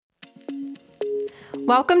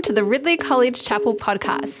Welcome to the Ridley College Chapel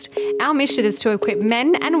podcast. Our mission is to equip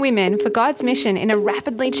men and women for God's mission in a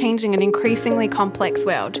rapidly changing and increasingly complex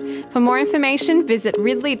world. For more information, visit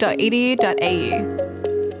ridley.edu.au.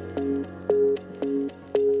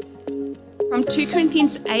 From 2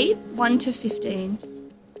 Corinthians 8, 1-15.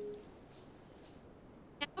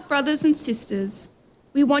 Now, brothers and sisters,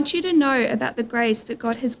 we want you to know about the grace that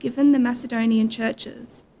God has given the Macedonian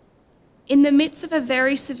churches. In the midst of a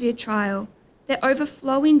very severe trial, their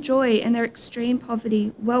overflowing joy and their extreme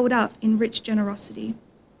poverty welled up in rich generosity.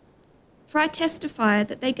 For I testify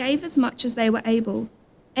that they gave as much as they were able,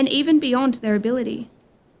 and even beyond their ability.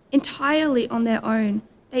 Entirely on their own,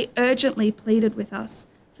 they urgently pleaded with us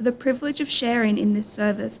for the privilege of sharing in this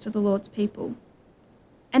service to the Lord's people.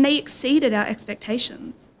 And they exceeded our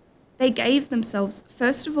expectations. They gave themselves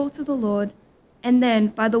first of all to the Lord, and then,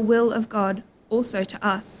 by the will of God, also to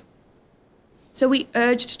us. So we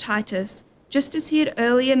urged Titus, just as he had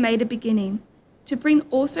earlier made a beginning, to bring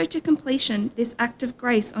also to completion this act of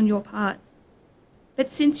grace on your part.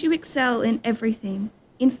 But since you excel in everything,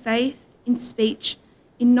 in faith, in speech,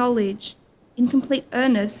 in knowledge, in complete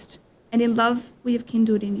earnest, and in love we have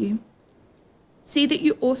kindled in you, see that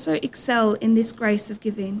you also excel in this grace of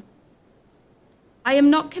giving. I am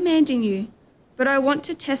not commanding you, but I want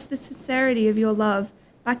to test the sincerity of your love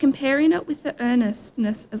by comparing it with the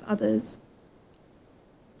earnestness of others.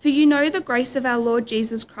 For you know the grace of our Lord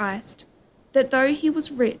Jesus Christ, that though he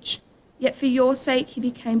was rich, yet for your sake he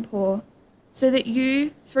became poor, so that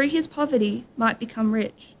you, through his poverty, might become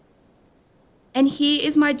rich. And here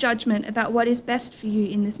is my judgment about what is best for you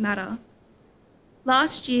in this matter.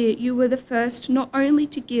 Last year you were the first not only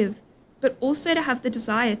to give, but also to have the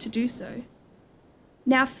desire to do so.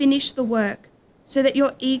 Now finish the work, so that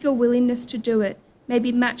your eager willingness to do it may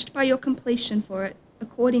be matched by your completion for it,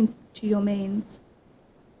 according to your means.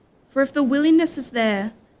 For if the willingness is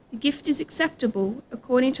there, the gift is acceptable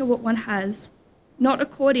according to what one has, not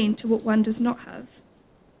according to what one does not have.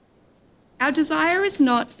 Our desire is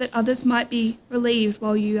not that others might be relieved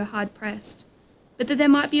while you are hard pressed, but that there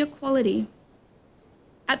might be equality.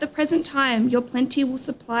 At the present time, your plenty will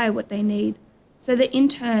supply what they need, so that in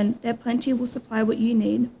turn their plenty will supply what you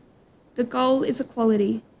need. The goal is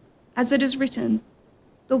equality. As it is written,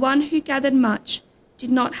 the one who gathered much did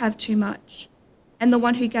not have too much, and the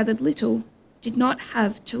one who gathered little did not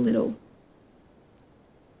have too little.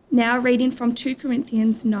 Now reading from 2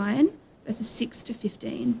 Corinthians 9, verses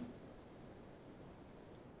 6-15.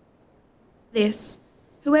 This,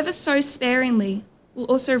 whoever sows sparingly will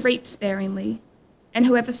also reap sparingly, and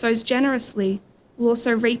whoever sows generously will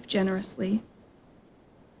also reap generously.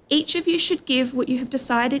 Each of you should give what you have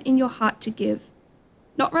decided in your heart to give,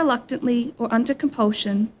 not reluctantly or under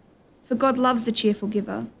compulsion, for God loves a cheerful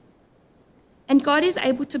giver. And God is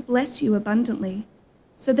able to bless you abundantly,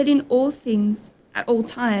 so that in all things, at all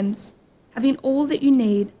times, having all that you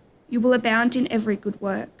need, you will abound in every good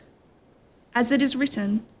work. As it is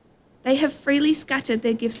written, they have freely scattered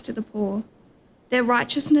their gifts to the poor. Their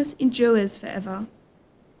righteousness endures forever.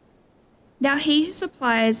 Now he who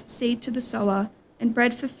supplies seed to the sower and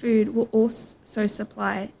bread for food will also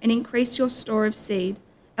supply and increase your store of seed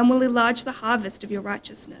and will enlarge the harvest of your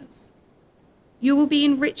righteousness. You will be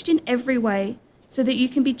enriched in every way so that you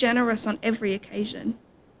can be generous on every occasion.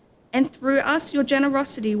 And through us, your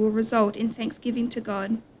generosity will result in thanksgiving to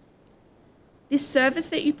God. This service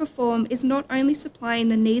that you perform is not only supplying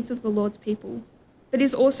the needs of the Lord's people, but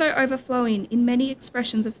is also overflowing in many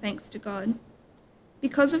expressions of thanks to God.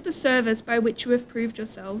 Because of the service by which you have proved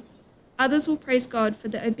yourselves, others will praise God for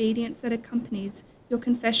the obedience that accompanies your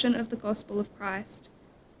confession of the gospel of Christ,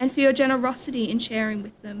 and for your generosity in sharing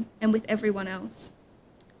with them and with everyone else.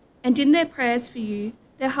 And in their prayers for you,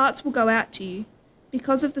 their hearts will go out to you,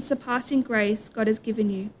 because of the surpassing grace God has given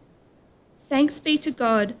you. Thanks be to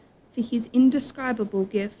God for his indescribable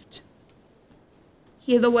gift.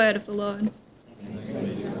 Hear the word of the Lord.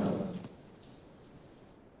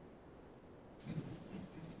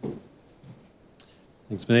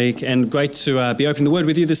 Thanks, Monique. And great to be opening the word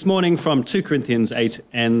with you this morning from 2 Corinthians 8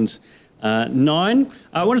 and 9.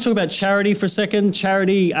 I want to talk about charity for a second.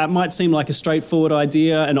 Charity might seem like a straightforward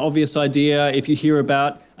idea, an obvious idea. If you hear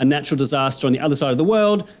about a natural disaster on the other side of the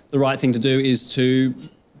world, the right thing to do is to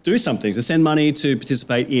do something, to send money to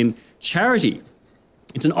participate in charity.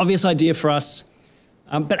 It's an obvious idea for us.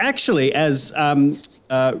 But actually, as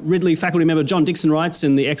Ridley faculty member John Dixon writes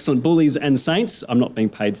in the excellent Bullies and Saints, I'm not being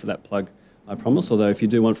paid for that plug, I promise, although if you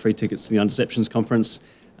do want free tickets to the Undeceptions Conference,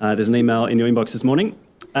 there's an email in your inbox this morning.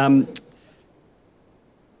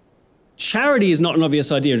 Charity is not an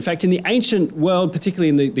obvious idea. In fact, in the ancient world, particularly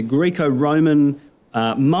in the Greco-Roman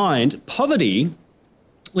mind, poverty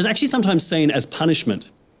was actually sometimes seen as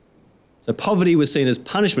punishment. So poverty was seen as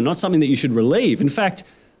punishment, not something that you should relieve. In fact,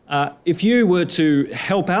 if you were to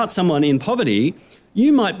help out someone in poverty,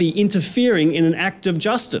 you might be interfering in an act of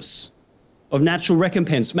justice, of natural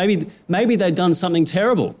recompense. Maybe they'd done something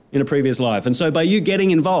terrible in a previous life. And so by you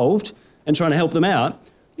getting involved and trying to help them out,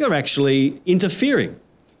 you're actually interfering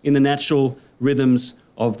in the natural rhythms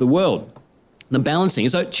of the world, the balancing.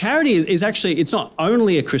 So charity is actually, it's not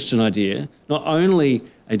only a Christian idea, not only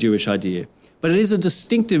a Jewish idea, but it is a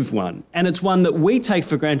distinctive one. And it's one that we take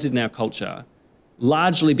for granted in our culture,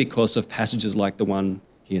 largely because of passages like the one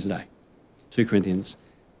here today, 2 Corinthians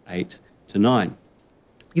 8-9.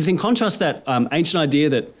 Because in contrast to that ancient idea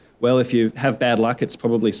that, well, if you have bad luck, it's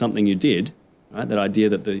probably something you did, right? That idea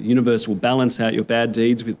that the universe will balance out your bad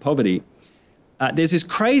deeds with poverty. There's this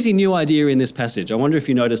crazy new idea in this passage. I wonder if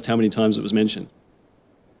you noticed how many times it was mentioned.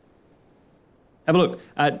 Have a look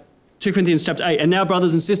at 2 Corinthians chapter 8. And now,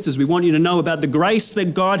 brothers and sisters, we want you to know about the grace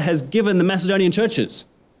that God has given the Macedonian churches.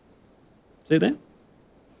 See it there?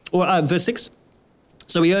 Or verse 6.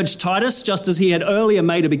 So he urged Titus, just as he had earlier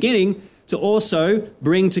made a beginning, to also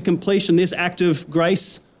bring to completion this act of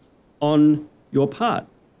grace on your part.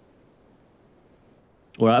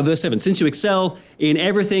 Or verse 7, since you excel in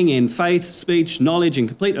everything, in faith, speech, knowledge, in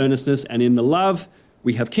complete earnestness, and in the love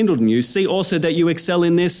we have kindled in you, see also that you excel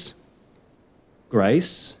in this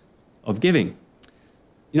grace of giving.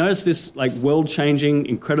 You notice this like world-changing,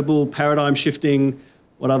 incredible, paradigm-shifting,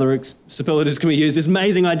 what other superlatives can we use? This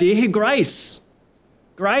amazing idea here, grace.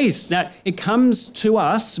 Grace. Now, it comes to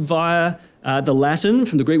us via the Latin,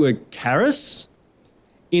 from the Greek word charis,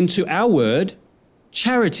 into our word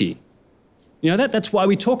charity. You know, that's why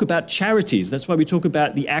we talk about charities. That's why we talk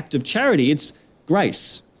about the act of charity. It's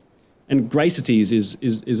grace. And gracities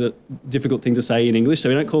is a difficult thing to say in English, so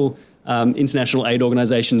we don't call international aid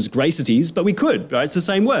organisations gracities, but we could, right? It's the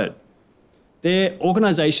same word. They're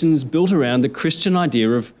organisations built around the Christian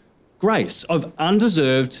idea of grace, of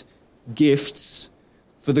undeserved gifts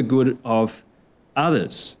for the good of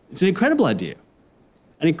others. It's an incredible idea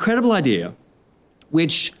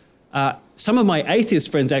which some of my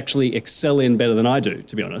atheist friends actually excel in better than I do,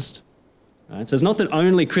 to be honest. Right? So it's not that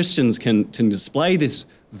only Christians can display this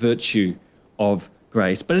virtue of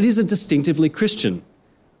grace, but it is a distinctively Christian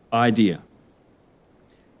idea.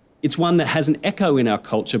 It's one that has an echo in our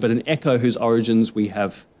culture, but an echo whose origins we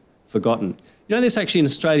have forgotten. You know this actually in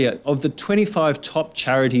Australia, of the 25 top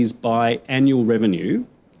charities by annual revenue,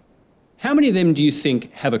 how many of them do you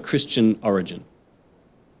think have a Christian origin?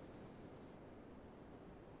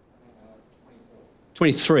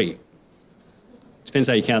 23. Depends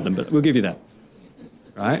how you count them, but we'll give you that.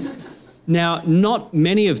 Right? Now, not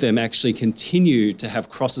many of them actually continue to have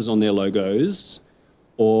crosses on their logos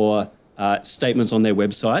or statements on their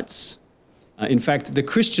websites. In fact, the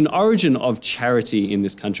Christian origin of charity in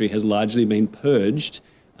this country has largely been purged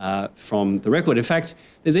from the record. In fact,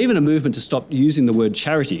 there's even a movement to stop using the word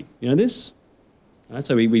charity. You know this? Right,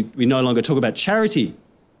 so we no longer talk about charity.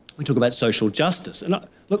 We talk about social justice. And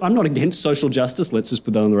look, I'm not against social justice. Let's just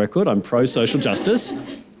put that on the record. I'm pro-social justice.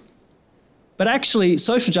 But actually,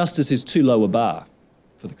 social justice is too low a bar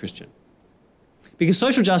for the Christian. Because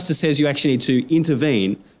social justice says you actually need to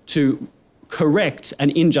intervene to correct an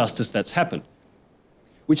injustice that's happened,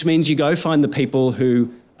 which means you go find the people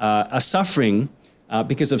who are suffering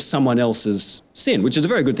because of someone else's sin, which is a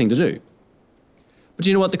very good thing to do. But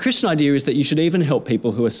you know what? The Christian idea is that you should even help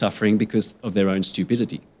people who are suffering because of their own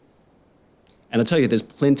stupidity. And I tell you, there's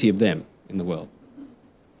plenty of them in the world.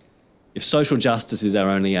 If social justice is our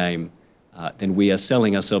only aim, then we are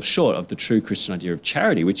selling ourselves short of the true Christian idea of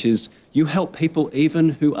charity, which is you help people even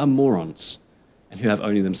who are morons and who have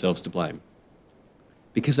only themselves to blame.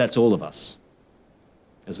 Because that's all of us,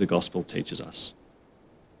 as the gospel teaches us.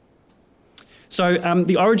 So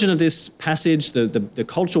the origin of this passage, the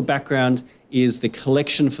cultural background, is the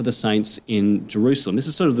collection for the saints in Jerusalem. This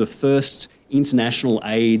is sort of the first international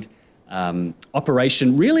aid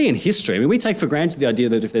operation really in history. I mean, we take for granted the idea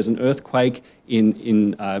that if there's an earthquake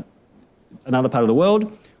in another part of the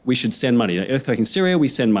world, we should send money. An earthquake in Syria, we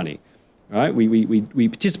send money. Right? We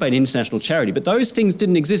participate in international charity, but those things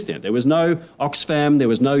didn't exist then. There was no Oxfam, there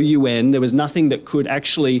was no UN, there was nothing that could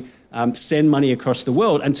actually send money across the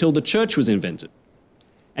world until the church was invented.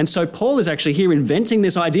 And so Paul is actually here inventing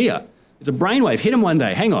this idea. It's a brainwave, hit him one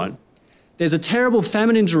day, hang on. There's a terrible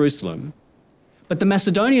famine in Jerusalem, but the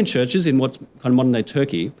Macedonian churches in what's kind of modern day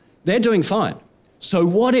Turkey, they're doing fine. So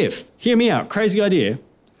what if, hear me out, crazy idea,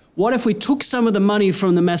 what if we took some of the money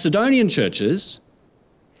from the Macedonian churches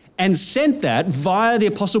and sent that via the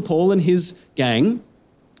Apostle Paul and his gang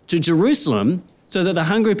to Jerusalem so that the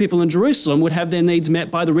hungry people in Jerusalem would have their needs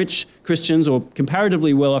met by the rich Christians or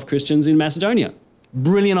comparatively well-off Christians in Macedonia.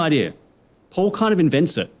 Brilliant idea. Paul kind of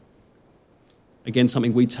invents it. Again,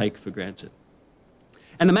 something we take for granted.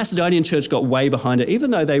 And the Macedonian church got way behind it,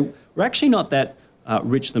 even though they were actually not that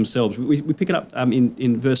rich themselves. We pick it up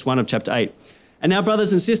in verse 1 of chapter 8. And now,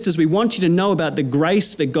 brothers and sisters, we want you to know about the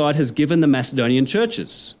grace that God has given the Macedonian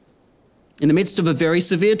churches. In the midst of a very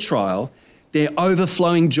severe trial, their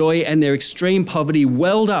overflowing joy and their extreme poverty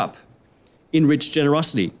welled up in rich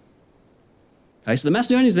generosity. Okay, so the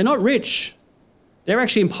Macedonians, they're not rich. They're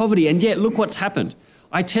actually in poverty, and yet look what's happened.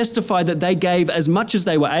 I testify that they gave as much as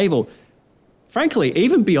they were able, frankly,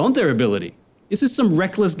 even beyond their ability. This is some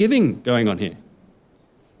reckless giving going on here.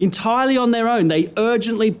 Entirely on their own, they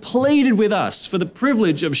urgently pleaded with us for the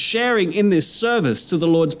privilege of sharing in this service to the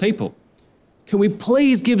Lord's people. Can we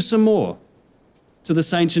please give some more to the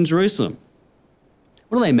saints in Jerusalem?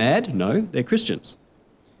 What are they, mad? No, they're Christians.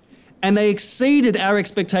 And they exceeded our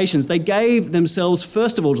expectations. They gave themselves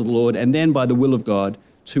first of all to the Lord and then by the will of God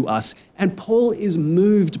to us. And Paul is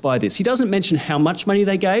moved by this. He doesn't mention how much money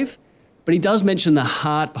they gave, but he does mention the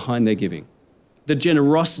heart behind their giving, the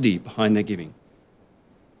generosity behind their giving,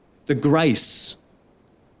 the grace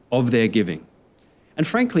of their giving. And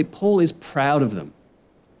frankly, Paul is proud of them.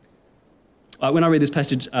 When I read this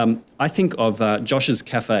passage, I think of Josh's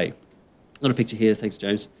cafe. Got a picture here, thanks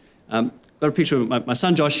James. Got a picture of my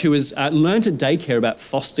son Josh, who has learned at daycare about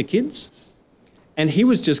foster kids. And he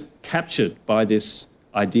was just captured by this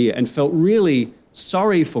idea and felt really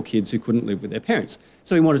sorry for kids who couldn't live with their parents.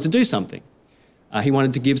 So he wanted to do something. He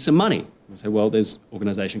wanted to give some money. So, well, there's an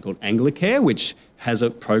organisation called Anglicare, which has a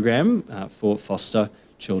program for foster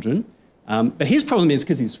children. But his problem is,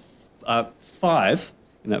 because he's 5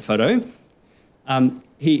 in that photo,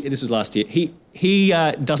 this was last year, he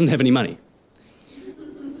doesn't have any money.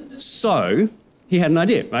 So he had an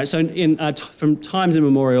idea, right? So from times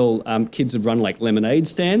immemorial, kids have run like lemonade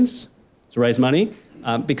stands to raise money.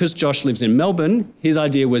 Because Josh lives in Melbourne, his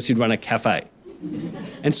idea was he'd run a cafe.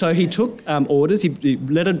 And so he took orders, he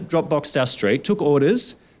let a drop box to our street, took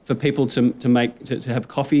orders for people to have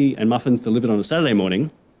coffee and muffins delivered on a Saturday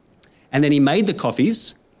morning. And then he made the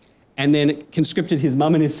coffees and then conscripted his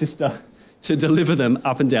mum and his sister to deliver them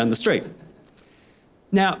up and down the street.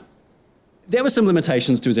 Now, there were some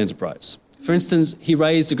limitations to his enterprise. For instance, he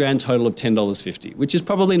raised a grand total of $10.50, which is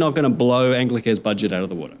probably not going to blow Anglicare's budget out of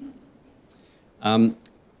the water.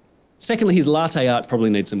 Secondly, his latte art probably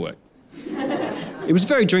needs some work. It was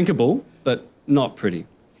very drinkable, but not pretty.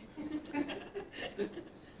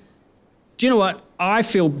 Do you know what? I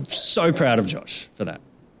feel so proud of Josh for that.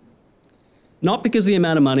 Not because of the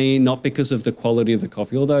amount of money, not because of the quality of the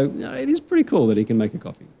coffee, although it is pretty cool that he can make a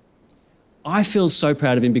coffee. I feel so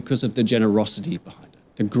proud of him because of the generosity behind it,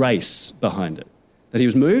 the grace behind it, that he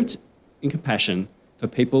was moved in compassion for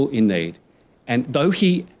people in need. And though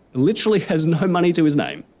he literally has no money to his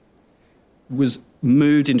name, was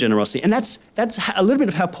moved in generosity. And that's a little bit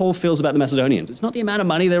of how Paul feels about the Macedonians. It's not the amount of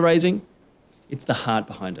money they're raising, it's the heart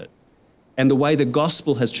behind it. And the way the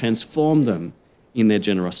gospel has transformed them in their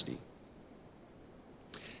generosity.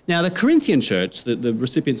 Now, the Corinthian church, the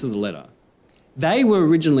recipients of the letter, they were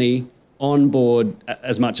originally on board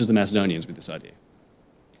as much as the Macedonians with this idea.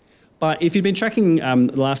 But if you've been tracking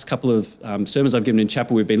the last couple of sermons I've given in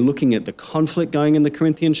chapel, we've been looking at the conflict going in the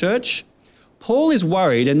Corinthian church. Paul is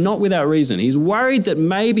worried, and not without reason. He's worried that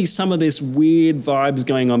maybe some of this weird vibes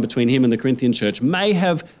going on between him and the Corinthian church may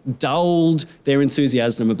have dulled their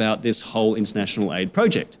enthusiasm about this whole international aid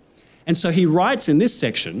project. And so he writes in this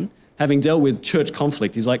section, having dealt with church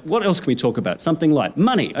conflict, he's like, what else can we talk about? Something like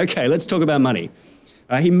money. Okay, let's talk about money.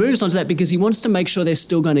 He moves on to that because he wants to make sure they're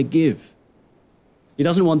still going to give. He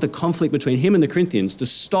doesn't want the conflict between him and the Corinthians to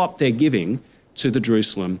stop their giving to the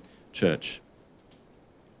Jerusalem church.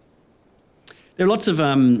 There are lots of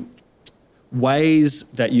ways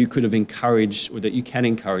that you could have encouraged, or that you can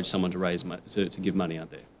encourage someone to raise to give money out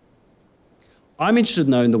there. I'm interested to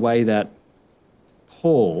know in the way that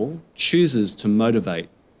Paul chooses to motivate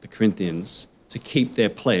the Corinthians to keep their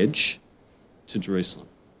pledge to Jerusalem.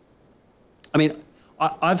 I mean,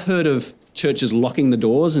 I've heard of churches locking the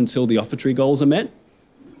doors until the offertory goals are met.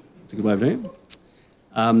 That's a good way of doing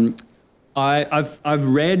it. I've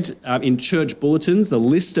read in church bulletins the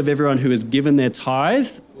list of everyone who has given their tithe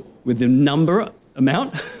with the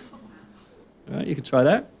amount. Right, you could try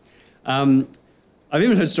that. I've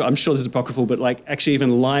even heard, I'm sure this is apocryphal, but like actually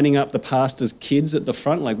even lining up the pastor's kids at the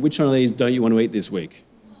front, like which one of these don't you want to eat this week?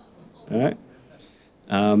 All right.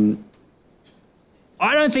 I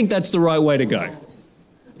don't think that's the right way to go.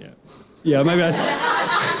 Yeah, maybe I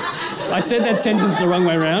said that sentence the wrong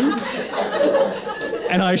way around.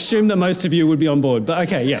 And I assume that most of you would be on board. But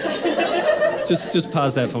okay, yeah. Just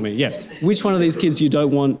pause that for me. Yeah. Which one of these kids you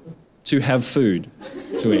don't want to have food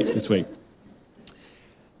to eat this week?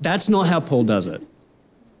 That's not how Paul does it.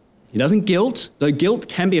 He doesn't guilt, though guilt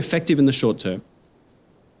can be effective in the short term.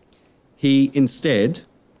 He instead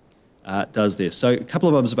does this. So a couple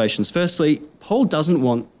of observations. Firstly, Paul doesn't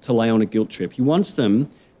want to lay on a guilt trip. He wants them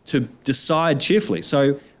to decide cheerfully.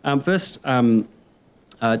 So chapter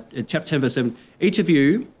 10, verse 7, each of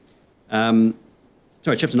you,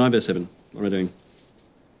 chapter 9, verse 7, what am I doing?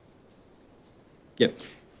 Yeah.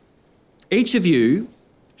 Each of you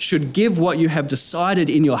should give what you have decided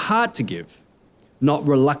in your heart to give, not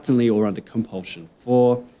reluctantly or under compulsion,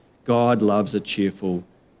 for God loves a cheerful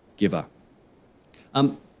giver.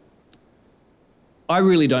 I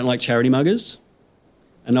really don't like charity muggers.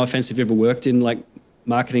 And no offense if you've ever worked in like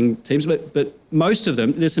marketing teams, but most of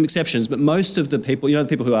them, there's some exceptions, but most of the people, the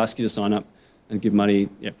people who ask you to sign up and give money,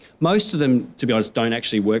 most of them, to be honest, don't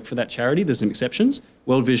actually work for that charity. There's some exceptions.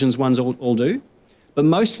 World Vision's ones all do. But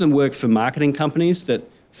most of them work for marketing companies that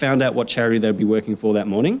found out what charity they'd be working for that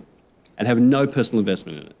morning and have no personal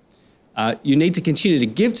investment in it. You need to continue to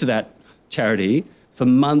give to that charity for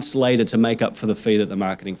months later to make up for the fee that the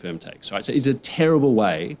marketing firm takes, right? So it's a terrible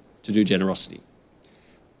way to do generosity.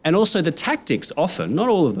 And also the tactics often, not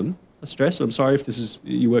all of them, I stress, I'm sorry if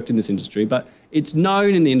you worked in this industry, but it's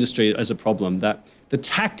known in the industry as a problem that the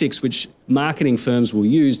tactics which marketing firms will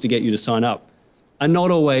use to get you to sign up are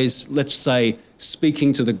not always, let's say,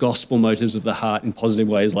 speaking to the gospel motives of the heart in positive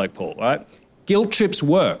ways like Paul, right? Guilt trips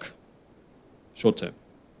work, short term.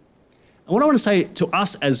 And what I want to say to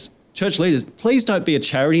us as church leaders, please don't be a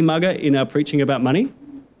charity mugger in our preaching about money,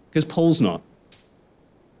 because Paul's not,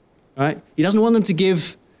 right? He doesn't want them to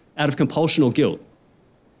give out of compulsion or guilt.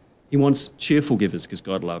 He wants cheerful givers because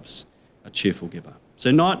God loves a cheerful giver.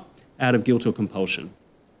 So not out of guilt or compulsion.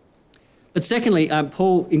 But secondly,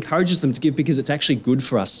 Paul encourages them to give because it's actually good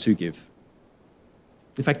for us to give.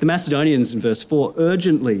 In fact, the Macedonians in verse 4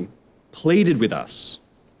 urgently pleaded with us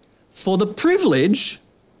for the privilege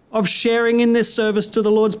of sharing in this service to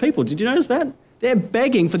the Lord's people. Did you notice that? They're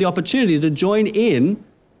begging for the opportunity to join in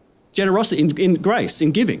generosity, in grace,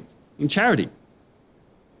 in giving, in charity.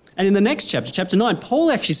 And in the next chapter, chapter 9,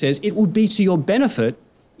 Paul actually says it will be to your benefit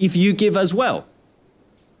if you give as well.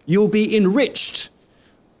 You'll be enriched.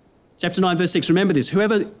 Chapter 9, verse 6, remember this,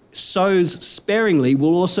 whoever sows sparingly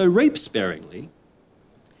will also reap sparingly,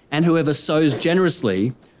 and whoever sows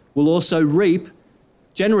generously will also reap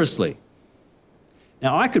generously.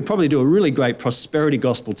 Now, I could probably do a really great prosperity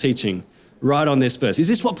gospel teaching right on this verse. Is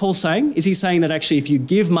this what Paul's saying? Is he saying that actually if you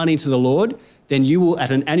give money to the Lord, then you will, at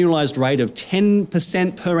an annualized rate of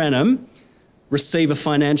 10% per annum, receive a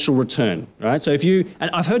financial return, right? So and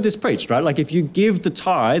I've heard this preached, right? Like if you give the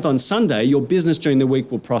tithe on Sunday, your business during the week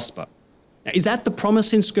will prosper. Now, is that the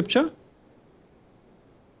promise in Scripture?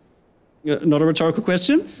 Not a rhetorical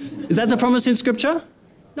question. Is that the promise in Scripture?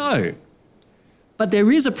 No. But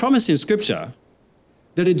there is a promise in Scripture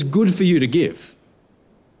that it's good for you to give.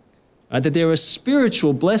 Right? That there are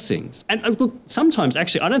spiritual blessings. And look, sometimes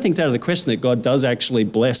actually, I don't think it's out of the question that God does actually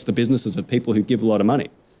bless the businesses of people who give a lot of money.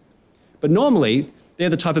 But normally, they're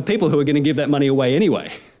the type of people who are going to give that money away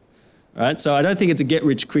anyway. Right? So I don't think it's a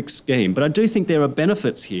get-rich-quick scheme. But I do think there are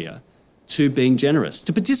benefits here to being generous,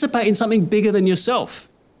 to participate in something bigger than yourself.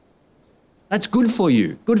 That's good for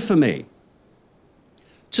you, good for me.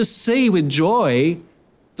 To see with joy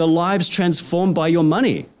the lives transformed by your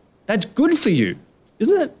money. That's good for you,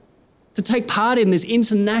 isn't it? To take part in this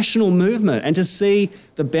international movement and to see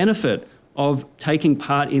the benefit of taking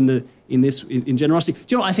part in generosity. Do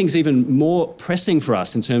you know what I think is even more pressing for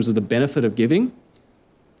us in terms of the benefit of giving?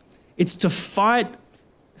 It's to fight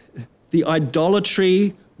the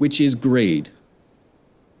idolatry which is greed.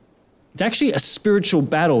 It's actually a spiritual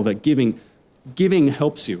battle that giving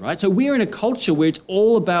helps you, right? So we're in a culture where it's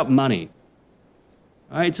all about money.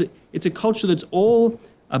 Right? It's a culture that's all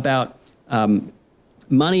about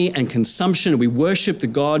money and consumption. We worship the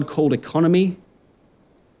God called economy.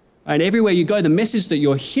 And everywhere you go, the message that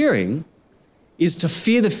you're hearing is to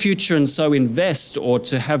fear the future and so invest, or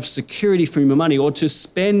to have security from your money, or to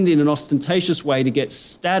spend in an ostentatious way to get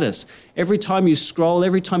status. Every time you scroll,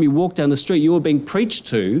 every time you walk down the street, you are being preached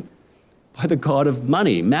to by the God of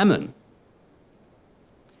money, mammon.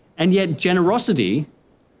 And yet generosity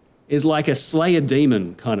is like a slay a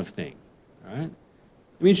demon kind of thing, right?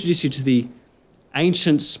 Let me introduce you to the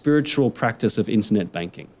ancient spiritual practice of internet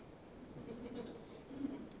banking.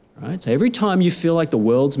 Right? So every time you feel like the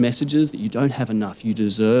world's messages that you don't have enough, you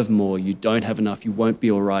deserve more, you don't have enough, you won't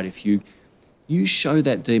be all right if you show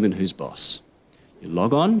that demon who's boss. You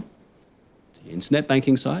log on to to your internet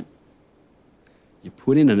banking site. You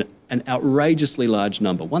put in an outrageously large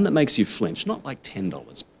number, one that makes you flinch, not like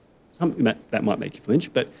 $10, something that might make you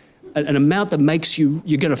flinch, but an amount that makes you're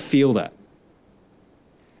going to feel that.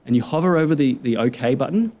 And you hover over the OK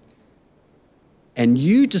button, and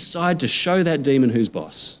you decide to show that demon who's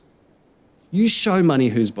boss. You show money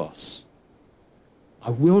who's boss. I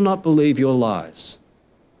will not believe your lies.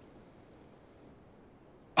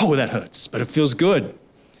 Oh, that hurts, but it feels good.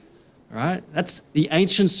 All right? That's the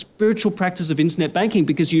ancient spiritual practice of internet banking,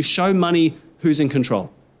 because you show money who's in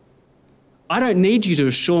control. I don't need you to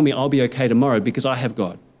assure me I'll be okay tomorrow because I have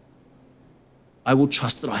God. I will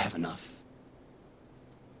trust that I have enough.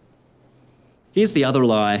 Here's the other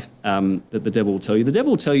lie that the devil will tell you. The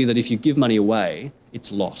devil will tell you that if you give money away,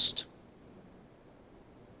 it's lost.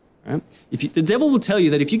 Right? The devil will tell you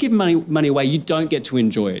that if you give money away, you don't get to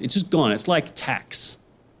enjoy it. It's just gone. It's like tax.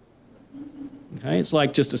 Okay? It's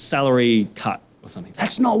like just a salary cut or something.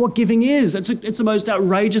 That's not what giving is. It's the most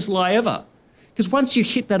outrageous lie ever. Because once you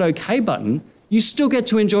hit that OK button, you still get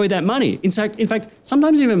to enjoy that money. In fact,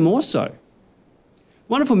 sometimes even more so. The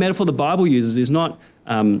wonderful metaphor the Bible uses is not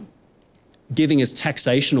giving as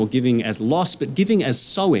taxation or giving as loss, but giving as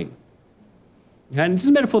sowing. Okay? And this is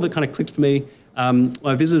a metaphor that kind of clicked for me.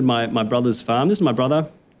 I visited my brother's farm. This is my brother.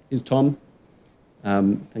 Here's Tom.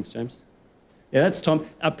 Thanks, James. Yeah, that's Tom.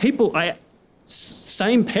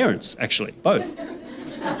 Same parents, actually, both. All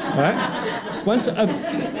right? Once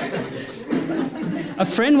a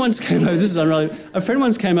friend once came over. This is unrelated. A friend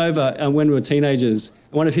once came over when we were teenagers.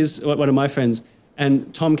 One of my friends.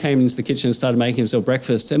 And Tom came into the kitchen and started making himself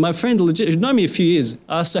breakfast. And my friend, who'd known me a few years,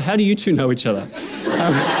 asked, so how do you two know each other?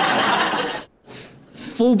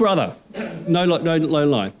 Full brother. No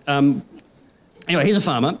lie. Anyway, he's a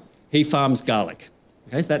farmer. He farms garlic.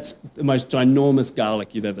 Okay, so that's the most ginormous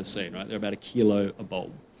garlic you've ever seen, right? They're about 1 kilo a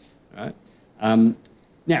bulb, right?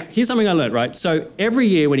 Now, here's something I learned, right? So every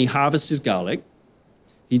year when he harvests his garlic,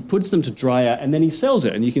 he puts them to dry out and then he sells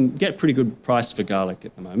it. And you can get pretty good price for garlic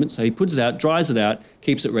at the moment. So he puts it out, dries it out,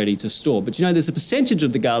 keeps it ready to store. But there's a percentage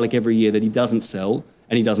of the garlic every year that he doesn't sell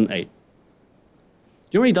and he doesn't eat.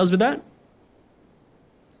 Do you know what he does with that?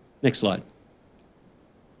 Next slide.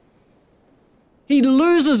 He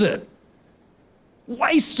loses it.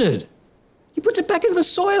 Wasted. He puts it back into the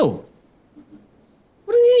soil.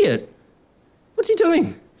 What an idiot. What's he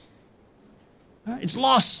doing? It's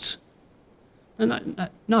lost.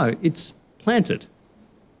 No, it's planted.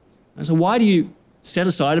 And so why do you set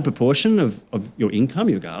aside a proportion of your income,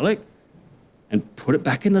 your garlic, and put it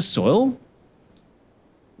back in the soil?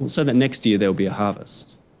 Well, so that next year there'll be a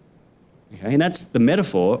harvest. Okay, and that's the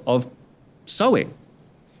metaphor of sowing.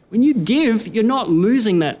 When you give, you're not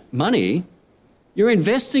losing that money, you're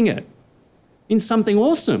investing it in something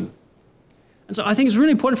awesome. And so I think it's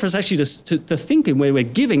really important for us actually to think in where we're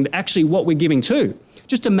giving, actually what we're giving to.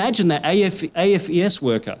 Just imagine that AFES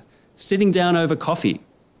worker sitting down over coffee,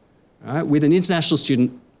 right, with an international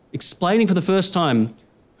student explaining for the first time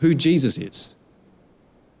who Jesus is.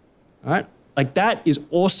 Right? Like that is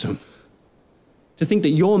awesome. To think that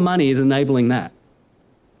your money is enabling that.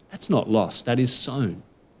 That's not lost, that is sown.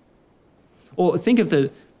 Or think of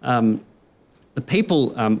the people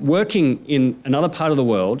working in another part of the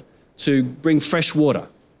world to bring fresh water,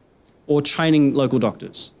 or training local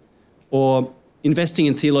doctors, or investing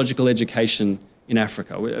in theological education in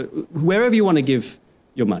Africa, wherever you want to give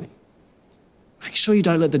your money. Make sure you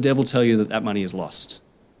don't let the devil tell you that that money is lost.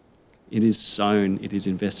 It is sown, it is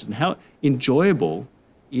invested. And how enjoyable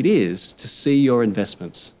it is to see your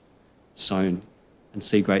investments sown and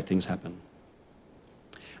see great things happen.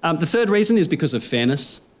 The third reason is because of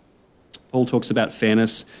fairness. Paul talks about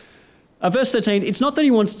fairness. Verse 13, it's not that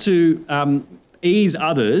he wants to ease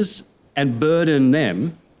others and burden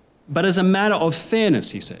them, but as a matter of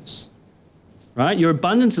fairness, he says. Right? Your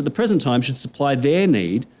abundance at the present time should supply their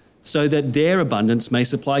need so that their abundance may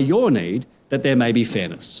supply your need, that there may be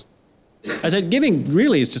fairness. So giving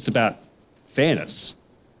really is just about fairness.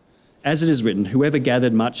 As it is written, whoever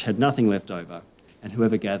gathered much had nothing left over, and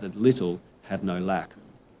whoever gathered little had no lack.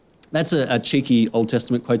 That's a cheeky Old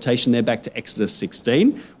Testament quotation there back to Exodus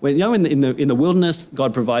 16. When, in the wilderness,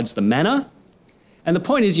 God provides the manna. And the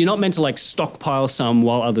point is, you're not meant to like stockpile some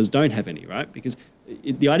while others don't have any, right? Because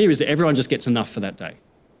the idea is that everyone just gets enough for that day.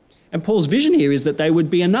 And Paul's vision here is that they would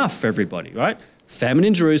be enough for everybody, right? Famine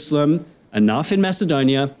in Jerusalem, enough in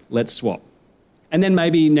Macedonia, let's swap. And then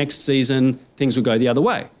maybe next season, things will go the other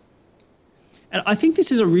way. And I think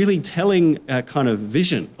this is a really telling kind of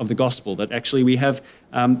vision of the gospel, that actually we have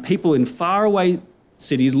people in faraway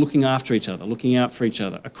cities looking after each other, looking out for each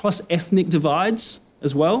other, across ethnic divides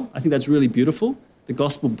as well. I think that's really beautiful. The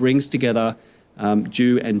gospel brings together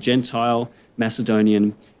Jew and Gentile,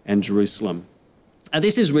 Macedonian and Jerusalem.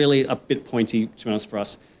 This is really a bit pointy, to be honest, for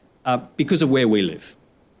us, because of where we live.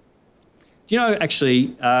 Do you know,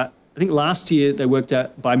 actually, I think last year they worked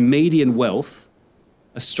out by median wealth,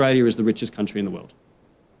 Australia is the richest country in the world.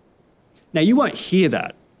 Now, you won't hear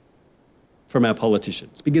that from our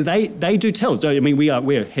politicians because they do tell us. I mean,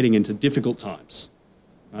 we're heading into difficult times.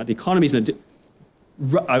 Right? The economy's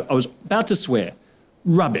I was about to swear,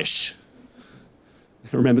 rubbish.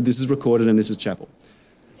 Remember, this is recorded and this is chapel.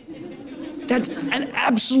 That's an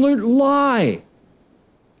absolute lie.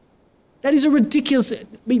 That is a ridiculous... I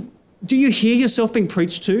mean, do you hear yourself being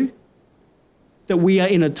preached to? That we are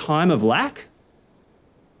in a time of lack?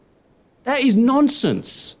 That is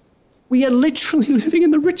nonsense. We are literally living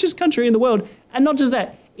in the richest country in the world. And not just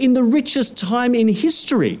that, in the richest time in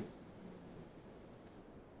history.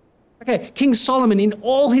 Okay, King Solomon, in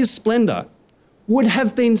all his splendor, would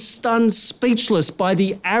have been stunned speechless by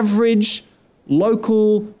the average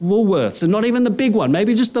local Woolworths, and not even the big one,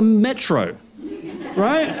 maybe just the Metro,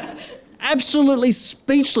 right? Absolutely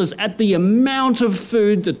speechless at the amount of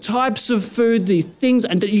food, the types of food, the things,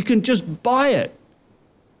 and that you can just buy it.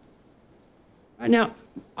 Right now,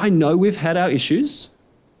 I know we've had our issues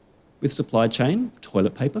with supply chain.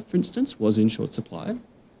 Toilet paper, for instance, was in short supply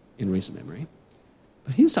in recent memory.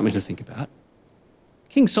 But here's something to think about.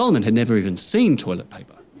 King Solomon had never even seen toilet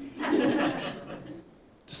paper.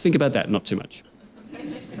 Just think about that, not too much.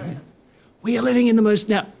 We are living in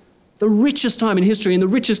the richest time in history, in the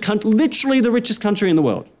richest country, literally the richest country in the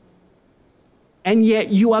world. And yet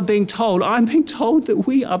I'm being told that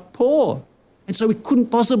we are poor. And so we couldn't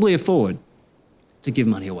possibly afford to give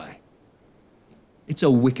money away. It's a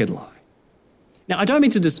wicked lie. Now, I don't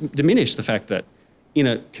mean to diminish the fact that in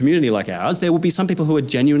a community like ours, there will be some people who are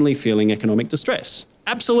genuinely feeling economic distress.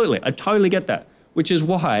 Absolutely, I totally get that, which is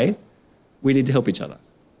why we need to help each other.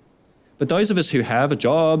 But those of us who have a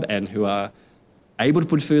job and who are able to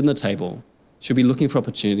put food on the table should be looking for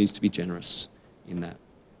opportunities to be generous in that.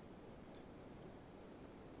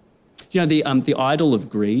 You know, the idol of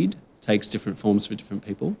greed takes different forms for different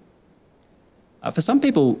people. For some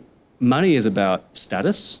people, money is about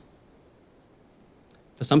status.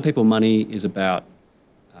 For some people, money is about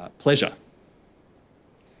pleasure.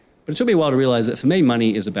 But it took me a while to realise that for me,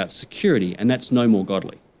 money is about security, and that's no more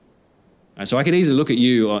godly. Right, so I could easily look at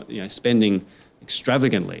you, spending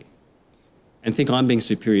extravagantly and think I'm being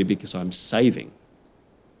superior because I'm saving.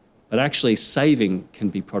 But actually, saving can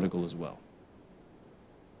be prodigal as well.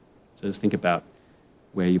 So just think about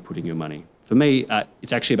where you're putting your money. For me,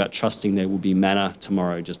 it's actually about trusting there will be manna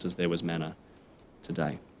tomorrow just as there was manna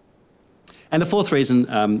today. And the fourth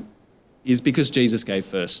reason is because Jesus gave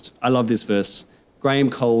first. I love this verse.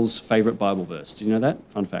 Graham Cole's favourite Bible verse. Do you know that?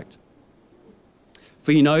 Fun fact.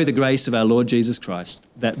 For you know the grace of our Lord Jesus Christ,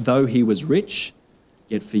 that though he was rich,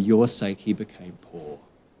 yet for your sake he became poor,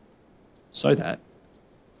 so that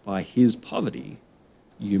by his poverty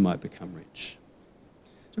you might become rich.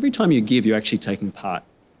 Every time you give, you're actually taking part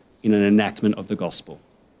in an enactment of the gospel.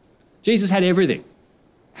 Jesus had everything,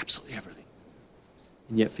 absolutely everything.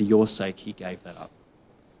 And yet for your sake, he gave that up.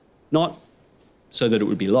 Not so that it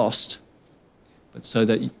would be lost, but so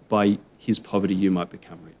that by his poverty you might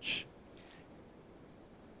become rich.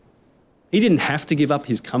 He didn't have to give up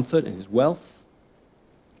his comfort and his wealth.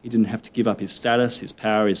 He didn't have to give up his status, his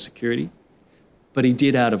power, his security. But he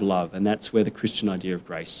did out of love, and that's where the Christian idea of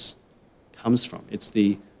grace comes from. It's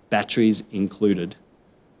the batteries included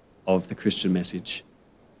of the Christian message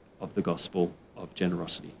of the gospel of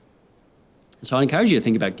generosity. So I encourage you to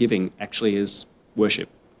think about giving actually as worship,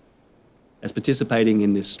 as participating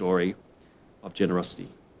in this story of generosity,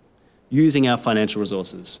 using our financial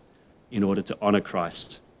resources in order to honour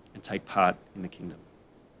Christ and take part in the kingdom.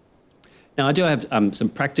 Now, I do have some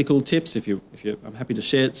practical tips I'm happy to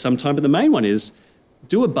share sometime, but the main one is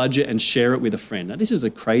do a budget and share it with a friend. Now, this is a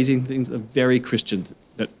crazy thing, a very Christian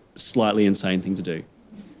but slightly insane thing to do.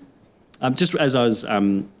 Just as I was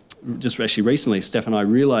just actually recently, Steph and I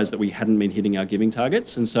realised that we hadn't been hitting our giving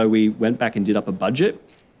targets, and so we went back and did up a budget,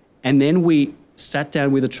 and then we sat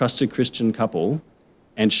down with a trusted Christian couple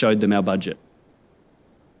and showed them our budget,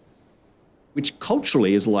 which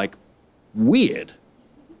culturally is like weird.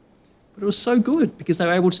 But it was so good because they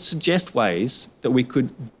were able to suggest ways that we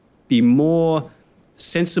could be more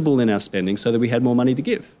sensible in our spending so that we had more money to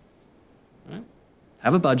give. Right?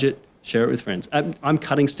 Have a budget, share it with friends. I'm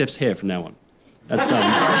cutting Steph's hair from now on. That's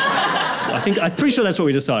I'm pretty sure that's what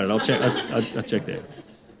we decided. I'll check there.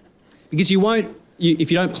 Because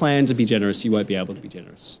if you don't plan to be generous, you won't be able to be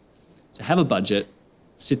generous. So have a budget,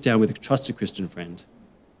 sit down with a trusted Christian friend,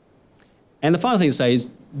 And the final thing to say is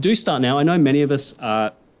do start now. I know many of us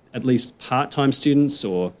are at least part-time students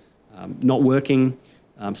or not working,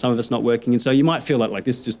 some of us not working. And so you might feel like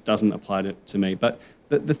this just doesn't apply to me. But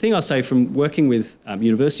the thing I'll say from working with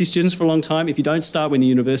university students for a long time, if you don't start when you're a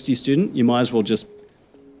university student, you might as well just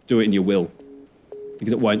do it in your will,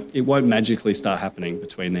 because it won't magically start happening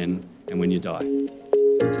between then and when you die.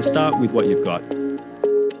 So start with what you've got.